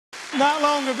Not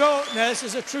long ago, now this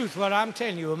is the truth, what I'm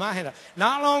telling you with my hand up.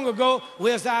 Not long ago,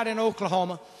 we was out in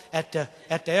Oklahoma at the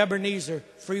Ebenezer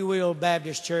Free Will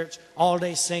Baptist Church, all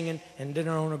day singing and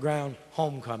dinner on the ground,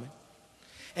 homecoming.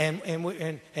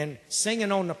 And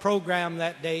singing on the program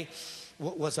that day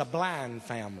was a blind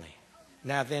family.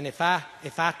 Now then, if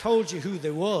I told you who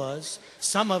they was,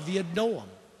 some of you'd know them,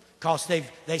 because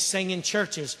they sing in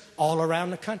churches all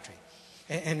around the country.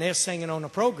 And they're singing on the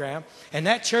program. And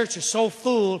that church is so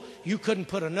full, you couldn't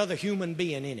put another human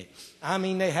being in it. I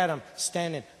mean, they had them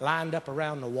standing lined up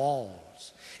around the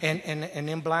walls. And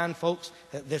them blind folks,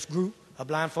 this group of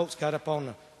blind folks got up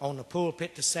on the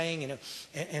pulpit to sing.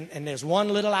 And there's one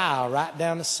little aisle right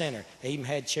down the center. They even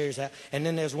had chairs out. And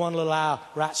then there's one little aisle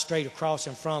right straight across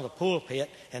in front of the pulpit.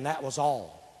 And that was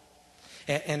all.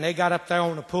 And they got up there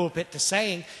on the pulpit to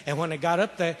sing. And when they got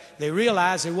up there, they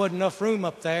realized there wasn't enough room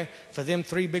up there for them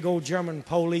 3 big old German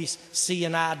police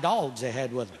C&I dogs they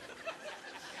had with them.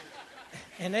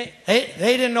 And they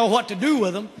didn't know what to do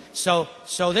with them. So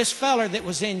this feller that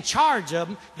was in charge of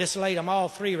them just laid them all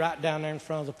 3 right down there in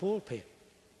front of the pulpit.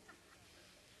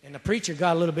 And the preacher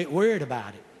got a little bit worried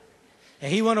about it.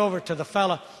 And he went over to the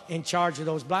fella in charge of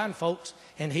those blind folks.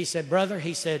 And he said, "Brother,"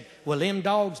 he said, "will them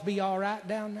dogs be all right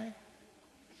down there?"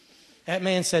 That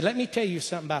man said, "Let me tell you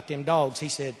something about them dogs." He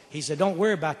said, "Don't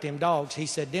worry about them dogs." He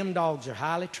said, "Them dogs are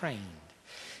highly trained."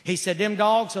 He said, "Them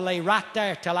dogs will lay right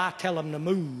there till I tell them to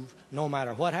move, no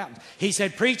matter what happens." He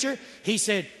said, "Preacher," he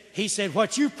said,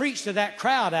 "what you preach to that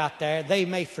crowd out there, they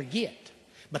may forget.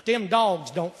 But them dogs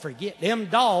don't forget. Them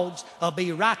dogs will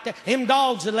be right there. Them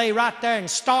dogs will lay right there and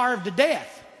starve to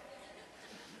death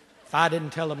if I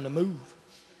didn't tell them to move."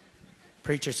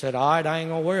 Preacher said, "All right, I ain't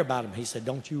going to worry about them." He said,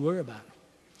 "Don't you worry about them."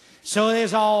 So they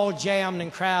was all jammed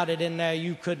and crowded in there.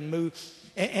 You couldn't move.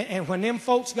 And when them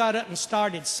folks got up and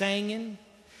started singing,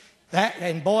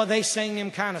 and boy, they sing them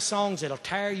kind of songs that'll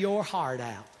tear your heart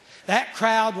out. That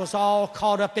crowd was all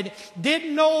caught up in it.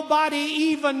 Didn't nobody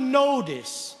even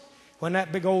notice when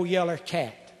that big old yeller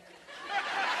cat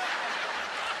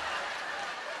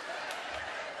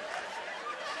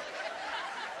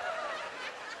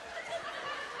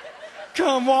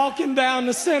come walking down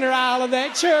the center aisle of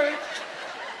that church.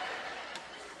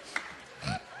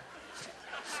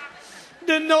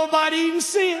 Didn't nobody even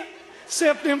see it,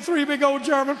 except them 3 big old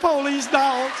German police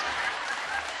dogs.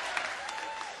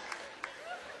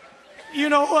 You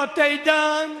know what they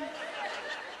done?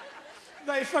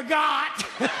 They forgot.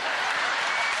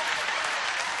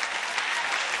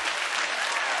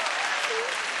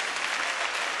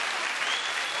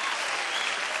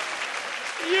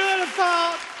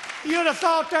 You'd have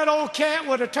thought that old cat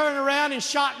would have turned around and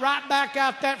shot right back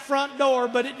out that front door,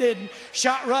 but it didn't.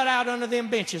 Shot right out under them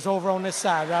benches over on this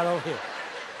side, right over here.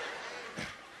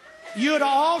 You'd have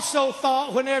also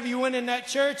thought whenever you went in that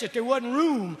church that there wasn't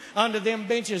room under them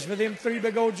benches for them 3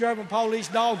 big old German police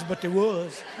dogs, but there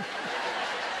was.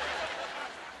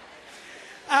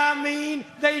 I mean,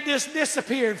 they just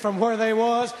disappeared from where they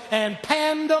was, and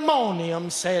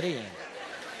pandemonium set in.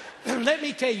 Let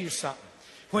me tell you something.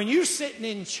 When you're sitting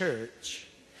in church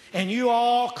and you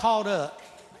all caught up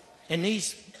and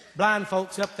these blind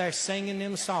folks up there singing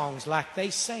them songs like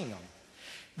they sing them,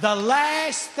 the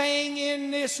last thing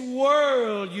in this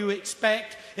world you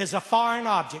expect is a foreign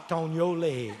object on your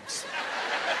legs.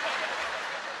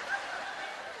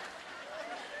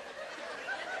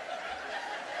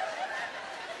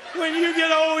 When you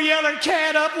get old yeller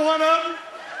cat up one of them,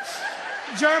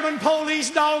 German police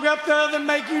dog up the other, and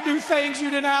make you do things you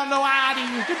didn't have no idea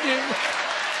you could do.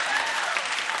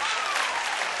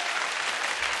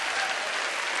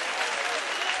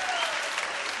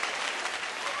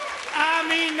 I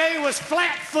mean, they was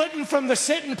flat-footing from the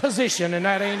sitting position, and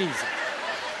that ain't easy.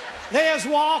 They was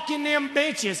walking them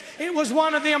benches. It was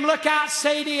one of them look out,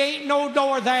 Sadie, ain't no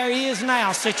door, there he is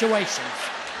now situations.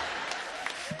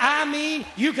 I mean,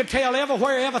 you could tell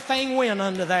everywhere everything went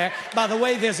under there by the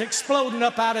way there's exploding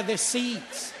up out of their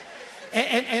seats.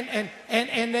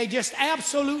 And they just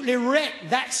absolutely wrecked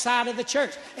that side of the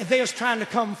church. If they was trying to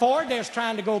come forward, they was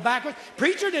trying to go backwards.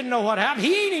 Preacher didn't know what happened.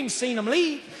 He ain't even seen them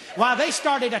leave. While they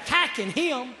started attacking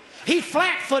him, he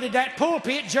flat-footed that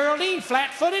pulpit. Geraldine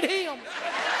flat-footed him.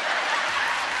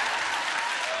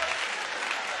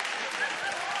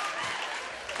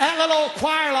 That little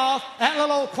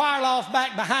old choir loft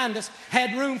back behind us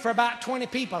had room for about 20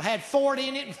 people. Had 40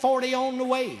 in it and 40 on the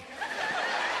way.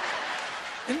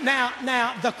 Now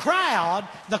the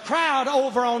crowd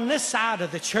over on this side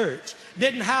of the church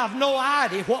didn't have no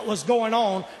idea what was going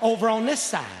on over on this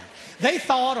side. They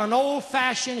thought an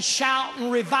old-fashioned shouting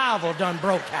revival done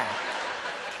broke out.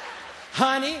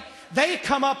 Honey, they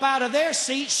come up out of their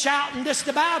seats shouting just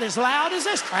about as loud as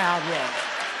this crowd was.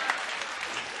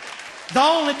 The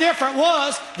only difference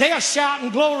was they're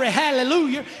shouting glory,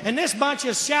 hallelujah, and this bunch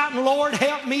is shouting, Lord,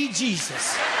 help me,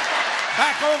 Jesus.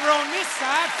 Back over on this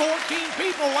side, 14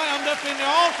 people wound up in the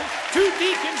altar, 2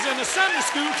 deacons and a Sunday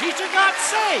school teacher got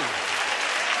saved.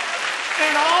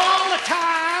 And all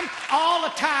the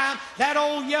time, that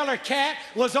old yeller cat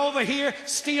was over here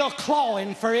still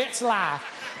clawing for its life.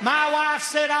 My wife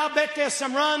said, I'll bet there's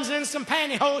some runs in some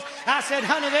pantyhose. I said,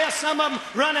 honey, there's some of them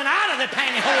running out of the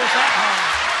pantyhose that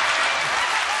hard.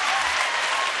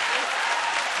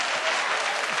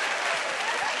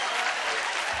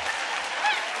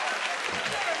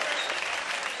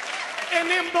 And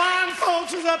them blind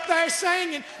folks was up there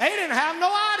singing. They didn't have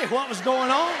no idea what was going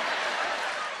on.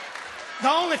 The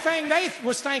only thing they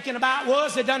was thinking about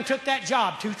was they done took that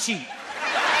job too cheap.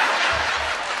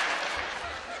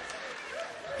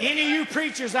 Any of you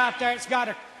preachers out there that's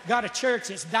got a church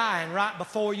that's dying right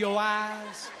before your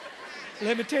eyes,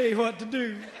 let me tell you what to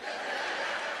do.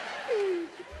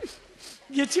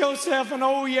 Get yourself an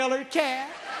old yeller cat,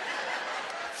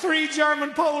 3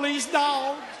 German police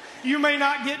dogs. You may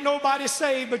not get nobody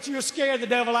saved, but you'll scare the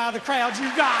devil out of the crowd you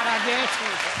got, I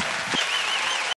guess.